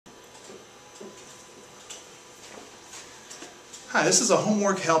Hi, this is a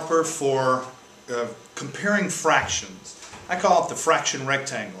homework helper for comparing fractions. I call it the fraction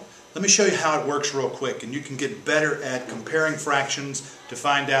rectangle. Let me show you how it works real quick, and you can get better at comparing fractions to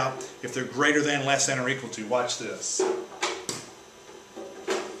find out if they're greater than, less than, or equal to. Watch this.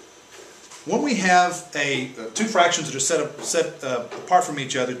 When we have two fractions that are set apart from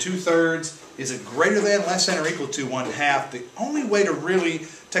each other, 2/3, is it greater than, less than, or equal to 1/2? The only way to really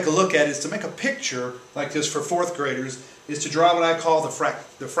take a look at it is to make a picture like this for fourth graders, is to draw what I call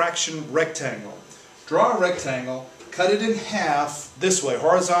the fraction rectangle. Draw a rectangle, cut it in half this way,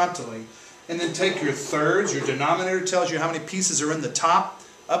 horizontally, and then take your thirds. Your denominator tells you how many pieces are in the top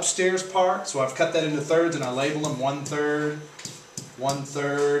upstairs part. So I've cut that into thirds and I label them 1/3,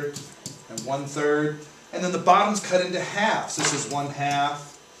 1/3, and 1/3. And then the bottom's cut into halves. This is 1/2,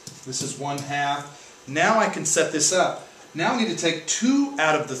 this is 1/2. Now I can set this up. Now I need to take 2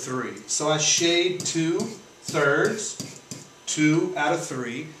 out of the 3. So I shade 2/3, 2 out of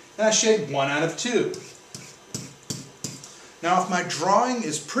 3, and I shade 1 out of 2. Now if my drawing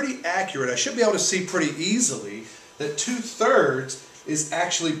is pretty accurate, I should be able to see pretty easily that 2/3 is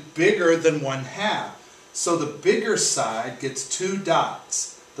actually bigger than 1/2. So the bigger side gets 2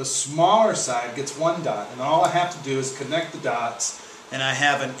 dots. The smaller side gets 1 dot. And then all I have to do is connect the dots, and I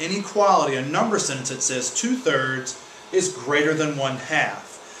have an inequality, a number sentence that says 2/3 is greater than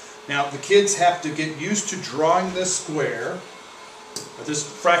 1/2. Now the kids have to get used to drawing this square, or this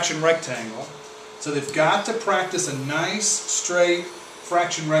fraction rectangle. So they've got to practice a nice straight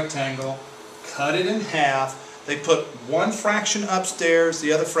fraction rectangle, cut it in half. They put one fraction upstairs,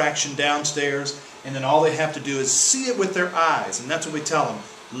 the other fraction downstairs, and then all they have to do is see it with their eyes. And that's what we tell them.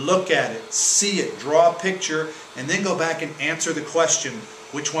 Look at it, see it, draw a picture, and then go back and answer the question.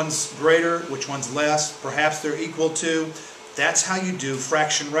 Which one's greater, which one's less, perhaps they're equal to. That's how you do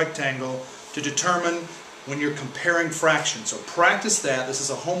fraction rectangle to determine when you're comparing fractions. So practice that. This is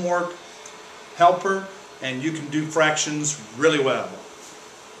a homework helper, and you can do fractions really well.